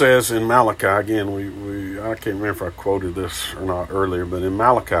Lord says in Malachi, again, I can't remember if I quoted this or not earlier, but in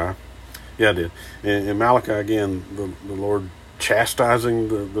Malachi, yeah, I did. In Malachi, again, the Lord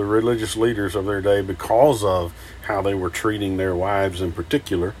chastising the religious leaders of their day because of how they were treating their wives in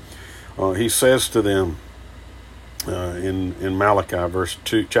particular. He says to them, in Malachi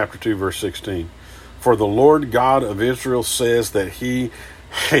chapter 2, verse 16, "For the Lord God of Israel says that he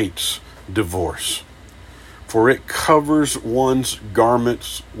hates divorce, for it covers one's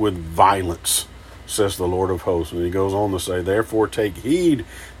garments with violence, says the Lord of hosts." And he goes on to say, "Therefore take heed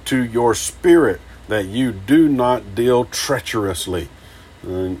to your spirit that you do not deal treacherously."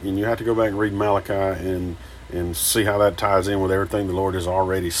 And you have to go back and read Malachi and see how that ties in with everything the Lord has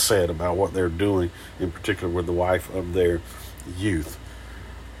already said about what they're doing, in particular with the wife of their youth.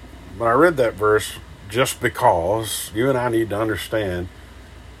 But I read that verse just because you and I need to understand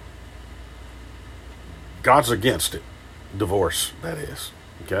God's against it. Divorce, that is.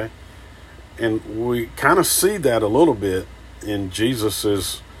 Okay? And we kind of see that a little bit in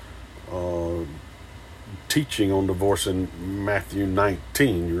Jesus's teaching on divorce in Matthew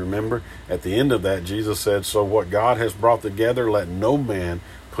 19. You remember? At the end of that, Jesus said, "So what God has brought together, let no man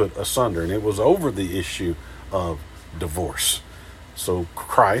put asunder." And it was over the issue of divorce. So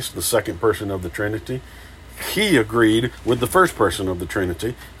Christ, the second person of the Trinity, he agreed with the first person of the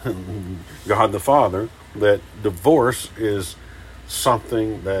Trinity, God the Father, that divorce is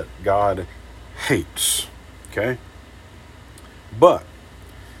something that God hates. Okay? But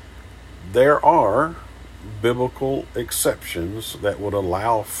there are biblical exceptions that would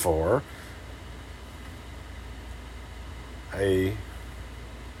allow for a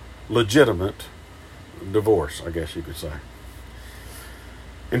legitimate divorce, I guess you could say.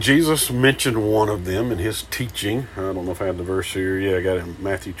 And Jesus mentioned one of them in his teaching. I don't know if I had the verse here. Yeah, I got it in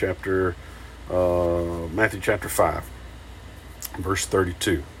Matthew chapter 5, verse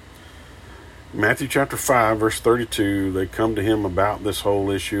 32. Matthew chapter 5, verse 32, they come to him about this whole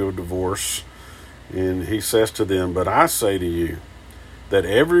issue of divorce. And he says to them, "But I say to you that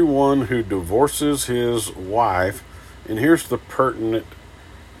everyone who divorces his wife," and here's the pertinent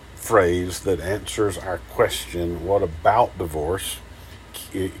phrase that answers our question, what about divorce?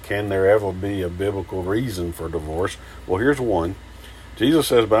 Can there ever be a biblical reason for divorce? Well, here's one. Jesus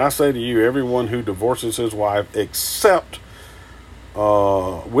says, but I say to you, everyone who divorces his wife, except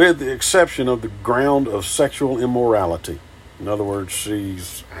with the exception of the ground of sexual immorality. In other words,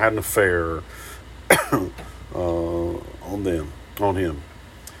 she's had an affair on him,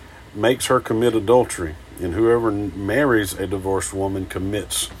 makes her commit adultery, and whoever marries a divorced woman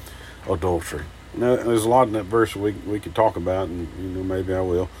commits adultery. Now, there's a lot in that verse we could talk about, and maybe I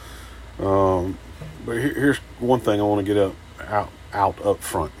will. But here's one thing I want to get out up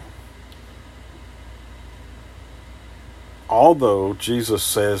front. Although Jesus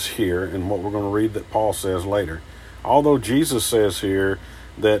says here, and what we're going to read that Paul says later, although Jesus says here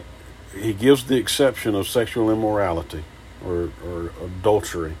that he gives the exception of sexual immorality or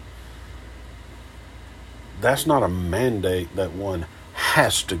adultery, that's not a mandate that one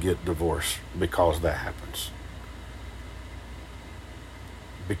has to get divorced because that happens.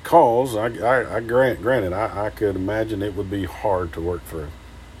 Because granted, I could imagine it would be hard to work through,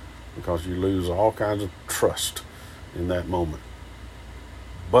 because you lose all kinds of trust in that moment.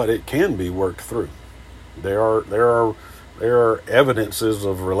 But it can be worked through. There are evidences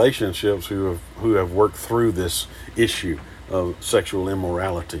of relationships who have worked through this issue of sexual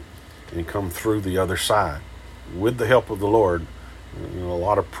immorality and come through the other side with the help of the Lord, a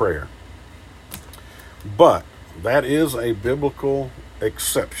lot of prayer. But that is a biblical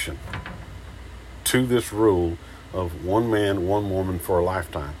exception to this rule of one man, one woman for a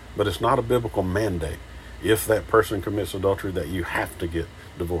lifetime. But it's not a biblical mandate, if that person commits adultery, that you have to get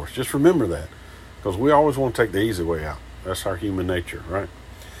divorced. Just remember that, because we always want to take the easy way out. That's our human nature, right?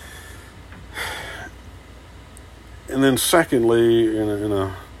 And then secondly, in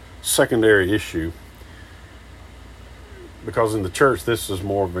a secondary issue, because in the church this is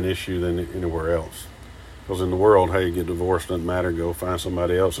more of an issue than anywhere else. Because in the world, hey, get divorced, doesn't matter, go find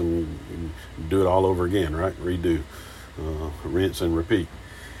somebody else and do it all over again, right? Redo, rinse and repeat.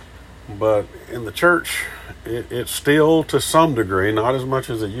 But in the church, it's still, to some degree, not as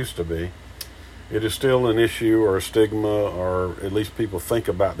much as it used to be, it is still an issue or a stigma, or at least people think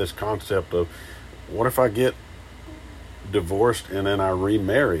about this concept of, what if I get divorced and then I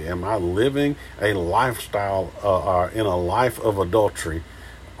remarry? Am I living a lifestyle in a life of adultery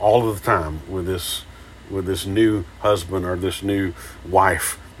all of the time with this new husband or this new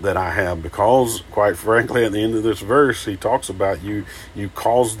wife that I have? Because, quite frankly, at the end of this verse, he talks about you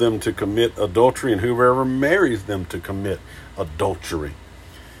cause them to commit adultery, and whoever marries them to commit adultery.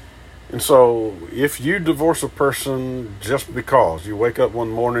 And so if you divorce a person just because you wake up one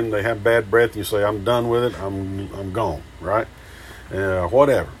morning, they have bad breath, and you say, I'm done with it, I'm gone, right?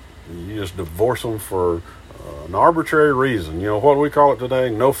 Whatever. You just divorce them for an arbitrary reason. What do we call it today?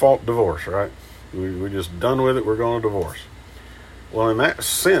 No-fault divorce, right? We're just done with it, we're going to divorce. Well, in that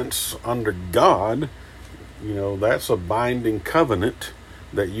sense, under God, that's a binding covenant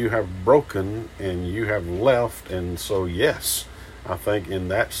that you have broken and you have left. And so, yes, I think in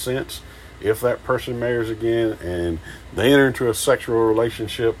that sense, if that person marries again and they enter into a sexual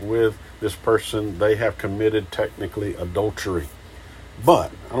relationship with this person, they have committed technically adultery.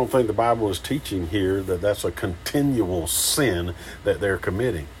 But I don't think the Bible is teaching here that that's a continual sin that they're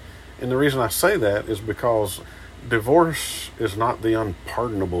committing. And the reason I say that is because divorce is not the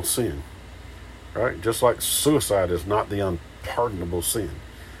unpardonable sin, right? Just like suicide is not the unpardonable sin.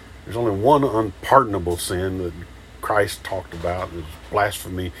 There's only one unpardonable sin that Christ talked about, is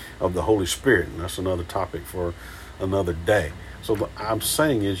blasphemy of the Holy Spirit, and that's another topic for another day. So what I'm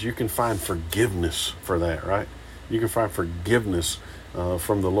saying is, you can find forgiveness for that, right? You can find forgiveness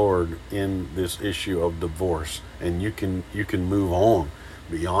from the Lord in this issue of divorce, and you can move on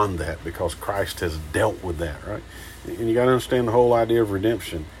beyond that because Christ has dealt with that, right? And you got to understand the whole idea of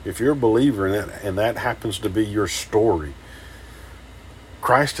redemption. If you're a believer in that, and that happens to be your story,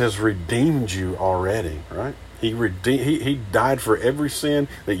 Christ has redeemed you already, right? He died for every sin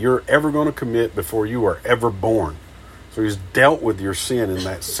that you're ever going to commit before you are ever born. So he's dealt with your sin in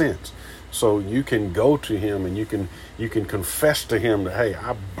that sense. So you can go to him and you can confess to him that, hey,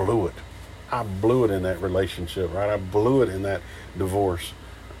 I blew it. I blew it in that relationship, right? I blew it in that divorce.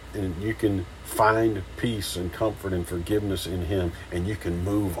 And you can find peace and comfort and forgiveness in him, and you can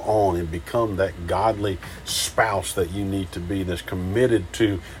move on and become that godly spouse that you need to be, that's committed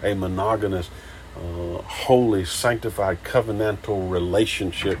to a monogamous, holy, sanctified, covenantal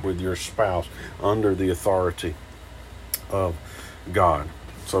relationship with your spouse under the authority of God.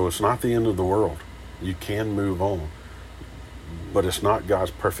 So it's not the end of the world. You can move on. But it's not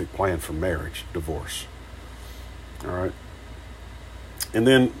God's perfect plan for marriage, divorce. All right? And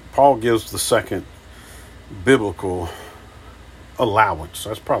then Paul gives the second biblical allowance.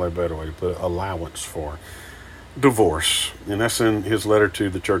 That's probably a better way to put it. Allowance for divorce. And that's in his letter to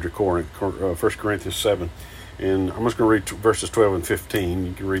the church of Corinth, 1 Corinthians 7. And I'm just going to read verses 12 and 15.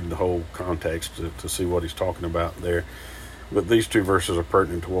 You can read the whole context to see what he's talking about there. But these two verses are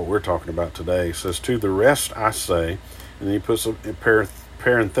pertinent to what we're talking about today. It says, to the rest I say, and then he puts a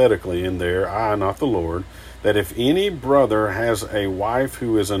parenthetically in there, I, not the Lord, that if any brother has a wife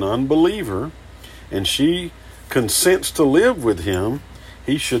who is an unbeliever, and she consents to live with him,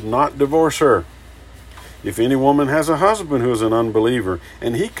 he should not divorce her. If any woman has a husband who is an unbeliever,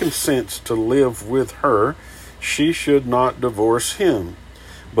 and he consents to live with her, she should not divorce him.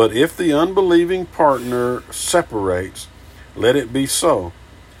 But if the unbelieving partner separates, let it be so.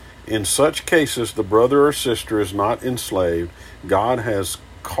 In such cases, the brother or sister is not enslaved. God has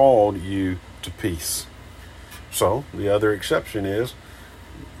called you to peace. So, the other exception is,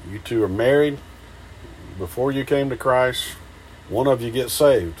 you two are married. Before you came to Christ, one of you gets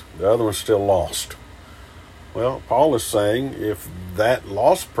saved. The other one's still lost. Well, Paul is saying if that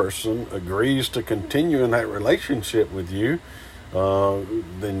lost person agrees to continue in that relationship with you,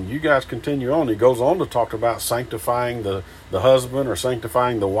 then you guys continue on. He goes on to talk about sanctifying the husband or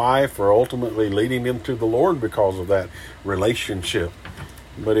sanctifying the wife or ultimately leading them to the Lord because of that relationship.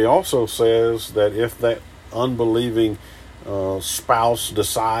 But he also says that if that unbelieving spouse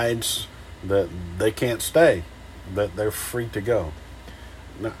decides that they can't stay, that they're free to go.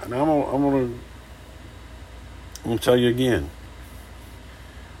 Now I'm going to tell you again,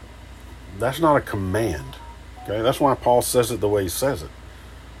 that's not a command. Okay, that's why Paul says it the way he says it.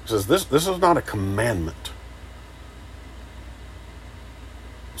 He says this is not a commandment.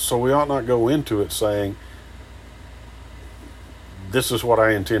 So we ought not go into it saying, this is what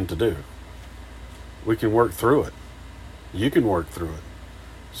I intend to do. We can work through it. You can work through it.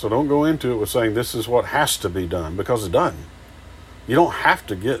 So don't go into it with saying this is what has to be done, because it's done. You don't have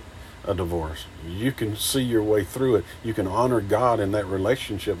to get a divorce. You can see your way through it. You can honor God in that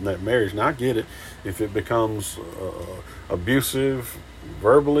relationship, in that marriage. Now I get it. If it becomes abusive,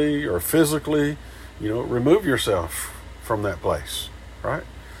 verbally or physically, remove yourself from that place, right?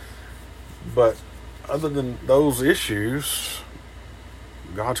 But other than those issues,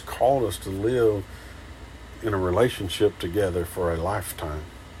 God's called us to live in a relationship together for a lifetime.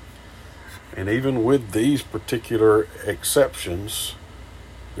 And even with these particular exceptions,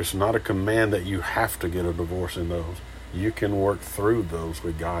 it's not a command that you have to get a divorce in those. You can work through those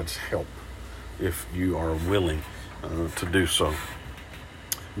with God's help if you are willing to do so.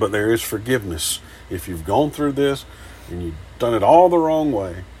 But there is forgiveness. If you've gone through this and you've done it all the wrong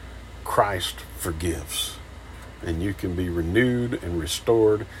way, Christ forgives. And you can be renewed and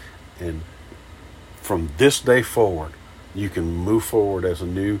restored. And from this day forward, you can move forward as a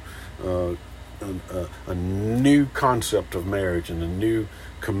new concept of marriage and a new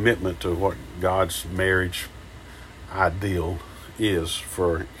commitment to what God's marriage ideal is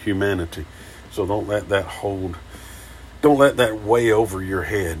for humanity. So don't let that weigh over your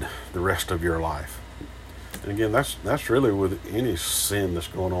head the rest of your life. And again, that's really with any sin that's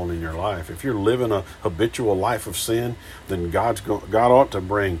going on in your life. If you're living a habitual life of sin, then God ought to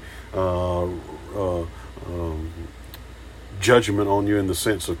bring judgment on you in the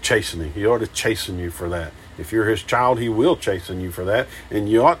sense of chastening. He ought to chasten you for that. If you're his child, he will chasten you for that, and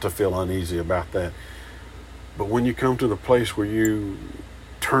you ought to feel uneasy about that. But when you come to the place where you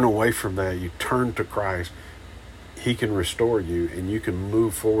turn away from that, you turn to Christ, he can restore you, and you can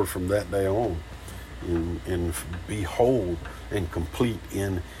move forward from that day on and be whole and complete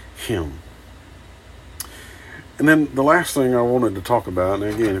in him. And then the last thing I wanted to talk about,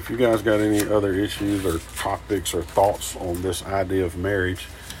 and again, if you guys got any other issues or topics or thoughts on this idea of marriage,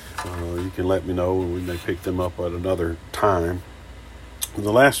 you can let me know, and we may pick them up at another time.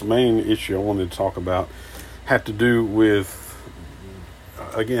 The last main issue I wanted to talk about had to do with,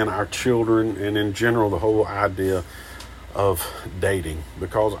 again, our children and in general the whole idea of dating.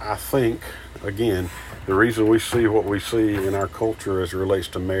 Because I think, again, the reason we see what we see in our culture as it relates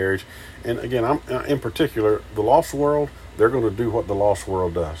to marriage, and again, I'm in particular, the lost world, they're going to do what the lost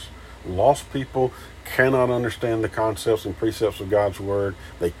world does. Lost people cannot understand the concepts and precepts of God's word.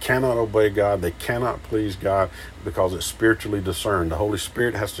 They cannot obey God. They cannot please God because it's spiritually discerned. The Holy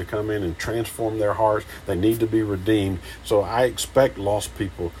Spirit has to come in and transform their hearts. They need to be redeemed. So I expect lost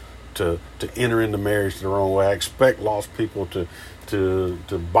people to enter into marriage the wrong way. I expect lost people to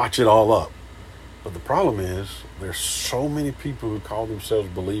botch it all up. But the problem is there's so many people who call themselves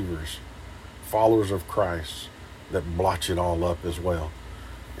believers, followers of Christ, that blotch it all up as well.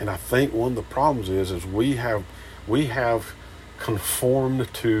 And I think one of the problems is we have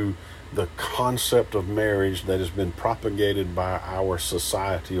conformed to the concept of marriage that has been propagated by our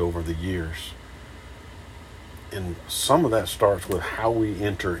society over the years. And some of that starts with how we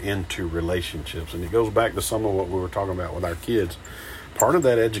enter into relationships. And it goes back to some of what we were talking about with our kids. Part of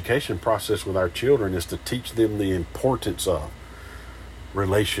that education process with our children is to teach them the importance of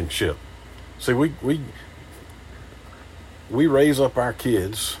relationship. See, we raise up our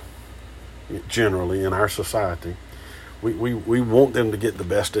kids generally in our society. We want them to get the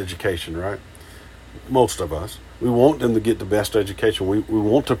best education, right? Most of us. We want them to get the best education. We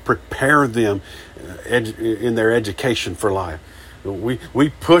want to prepare them in their education for life. We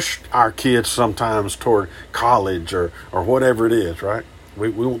push our kids sometimes toward college or whatever it is, right? We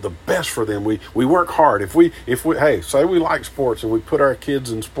want the best for them. We work hard. If we hey, say we like sports and we put our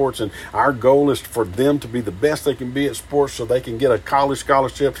kids in sports, and our goal is for them to be the best they can be at sports so they can get a college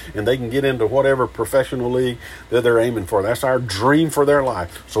scholarship and they can get into whatever professional league that they're aiming for. That's our dream for their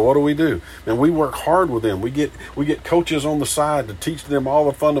life. So what do? And we work hard with them. We get coaches on the side to teach them all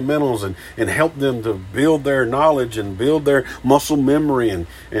the fundamentals and help them to build their knowledge and build their muscle memory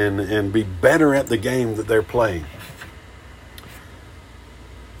and be better at the game that they're playing.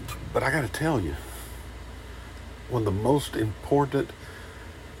 But I got to tell you, one of the most important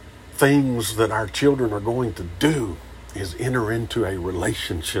things that our children are going to do is enter into a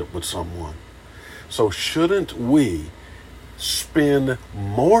relationship with someone. So shouldn't we spend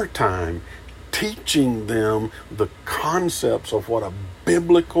more time teaching them the concepts of what a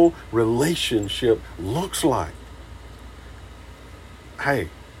biblical relationship looks like? Hey,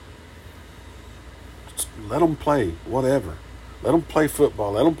 let them play whatever. Let them play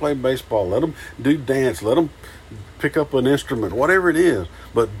football. Let them play baseball. Let them do dance. Let them pick up an instrument, whatever it is.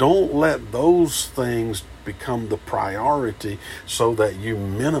 But don't let those things become the priority so that you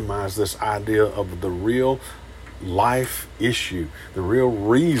minimize this idea of the real life issue, the real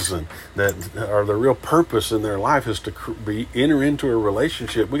reason that, or the real purpose in their life is to enter into a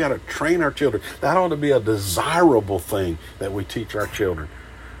relationship. We got to train our children. That ought to be a desirable thing that we teach our children.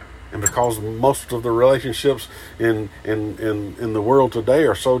 And because most of the relationships in the world today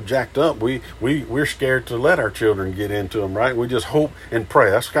are so jacked up, we're scared to let our children get into them, right? We just hope and pray.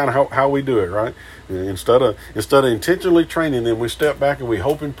 That's kind of how we do it, right? Instead of intentionally training them, we step back and we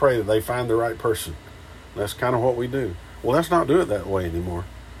hope and pray that they find the right person. That's kind of what we do. Well, let's not do it that way anymore.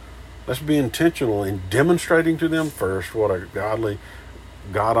 Let's be intentional in demonstrating to them first what a godly,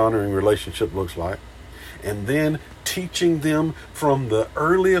 God-honoring relationship looks like, and then teaching them from the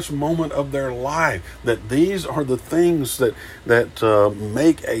earliest moment of their life that these are the things that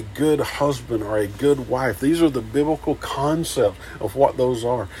make a good husband or a good wife. These are the biblical concepts of what those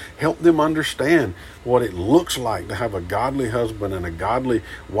are. Help them understand what it looks like to have a godly husband and a godly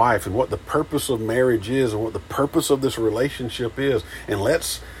wife, and what the purpose of marriage is, and what the purpose of this relationship is. And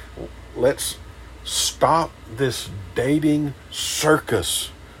let's stop this dating circus,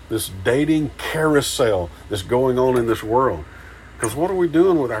 this dating carousel that's going on in this world. Because what are we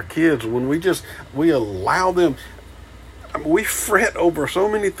doing with our kids when we allow them? I mean, we fret over so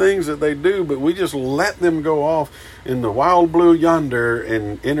many things that they do, but we just let them go off in the wild blue yonder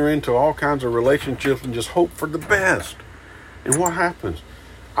and enter into all kinds of relationships and just hope for the best. And what happens?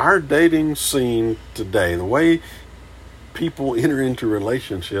 Our dating scene today, the way people enter into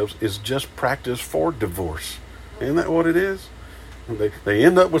relationships, is just practice for divorce. Isn't that what it is? They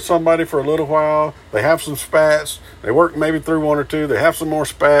end up with somebody for a little while. They have some spats. They work maybe through one or two. They have some more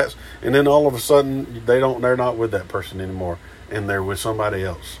spats, and then all of a sudden they're not with that person anymore, and they're with somebody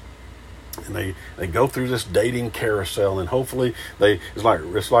else. And they go through this dating carousel, and hopefully it's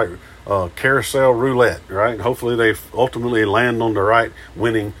like carousel roulette, right? And hopefully they ultimately land on the right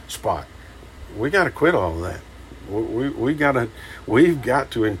winning spot. We got to quit all of that. We've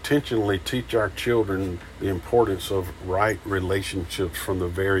got to intentionally teach our children the importance of right relationships from the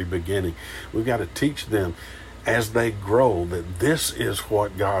very beginning. We've got to teach them as they grow that this is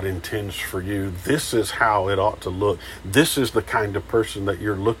what God intends for you. This is how it ought to look. This is the kind of person that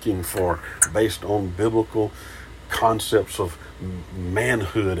you're looking for based on biblical concepts of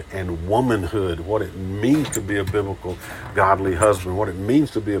manhood and womanhood, what it means to be a biblical godly husband, what it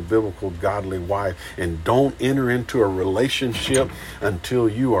means to be a biblical godly wife. And don't enter into a relationship until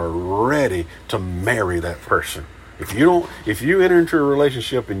you are ready to marry that person. If you enter into a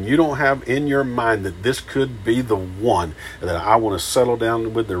relationship and you don't have in your mind that this could be the one that I want to settle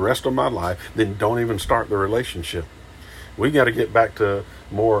down with the rest of my life, then don't even start the relationship. We got to get back to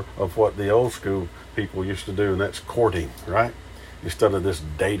more of what the old school people used to do, and that's courting, right? Instead of this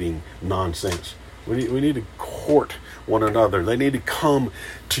dating nonsense. We need to court one another. They need to come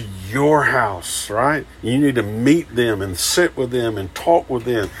to your house, right? You need to meet them and sit with them and talk with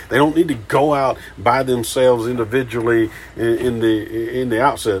them. They don't need to go out by themselves individually in the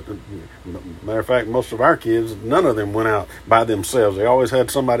outset. Matter of fact, most of our kids, none of them went out by themselves. They always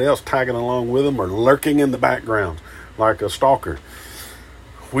had somebody else tagging along with them or lurking in the background like a stalker.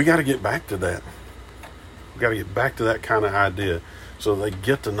 We got to get back to that. We got to get back to that kind of idea so they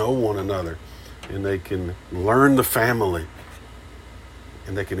get to know one another and they can learn the family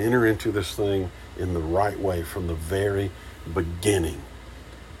and they can enter into this thing in the right way from the very beginning.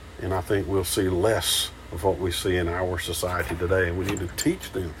 And I think we'll see less of what we see in our society today. And we need to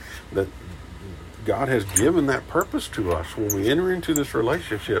teach them that God has given that purpose to us. When we enter into this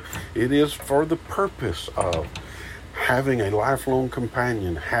relationship, it is for the purpose of having a lifelong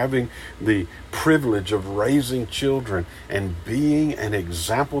companion, having the privilege of raising children, and being an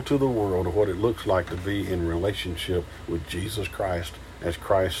example to the world of what it looks like to be in relationship with Jesus Christ as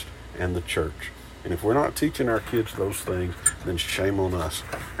Christ and the church. And if we're not teaching our kids those things, then shame on us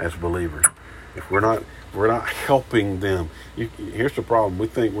as believers. If we're not helping them. Here's the problem. We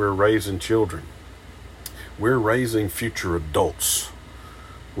think we're raising children. We're raising future adults.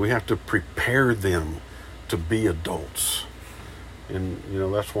 We have to prepare them to be adults. And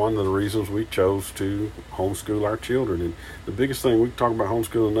that's one of the reasons we chose to homeschool our children. And the biggest thing, we can talk about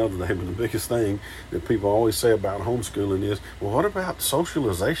homeschooling another day, but the biggest thing that people always say about homeschooling is, well, what about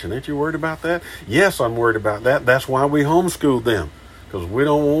socialization? Ain't you worried about that? Yes, I'm worried about that. That's why we homeschooled them, because we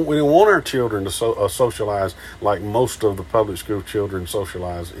don't want our children to socialize like most of the public school children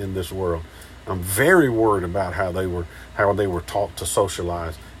socialize in this world. I'm very worried about how they were taught to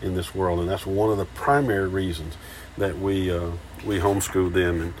socialize in this world, and that's one of the primary reasons that we homeschool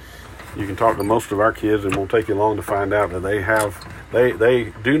them. And you can talk to most of our kids, and it won't take you long to find out that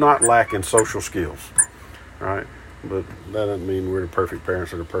they do not lack in social skills, right? But that doesn't mean we're the perfect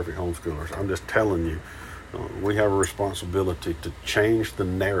parents or the perfect homeschoolers. I'm just telling you, we have a responsibility to change the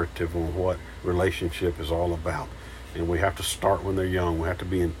narrative on what relationship is all about. And we have to start when they're young. We have to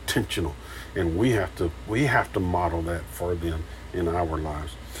be intentional, and we have to model that for them in our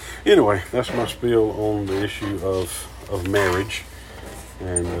lives. Anyway, that's my spiel on the issue of marriage.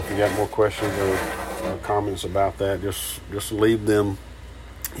 And if you got more questions or comments about that, just leave them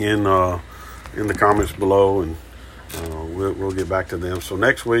in the comments below, and we'll get back to them. So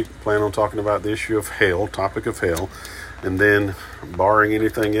next week, plan on talking about the issue of hell, topic of hell. And then, barring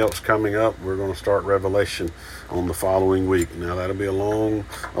anything else coming up, we're going to start Revelation on the following week. Now, that'll be a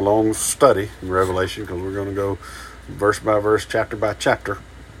long study in Revelation, because we're going to go verse by verse, chapter by chapter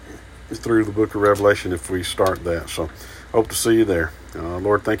through the book of Revelation if we start that. So, hope to see you there.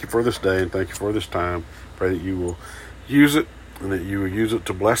 Lord, thank you for this day and thank you for this time. Pray that you will use it and that you will use it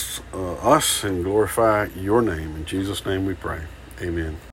to bless us and glorify your name. In Jesus' name we pray. Amen.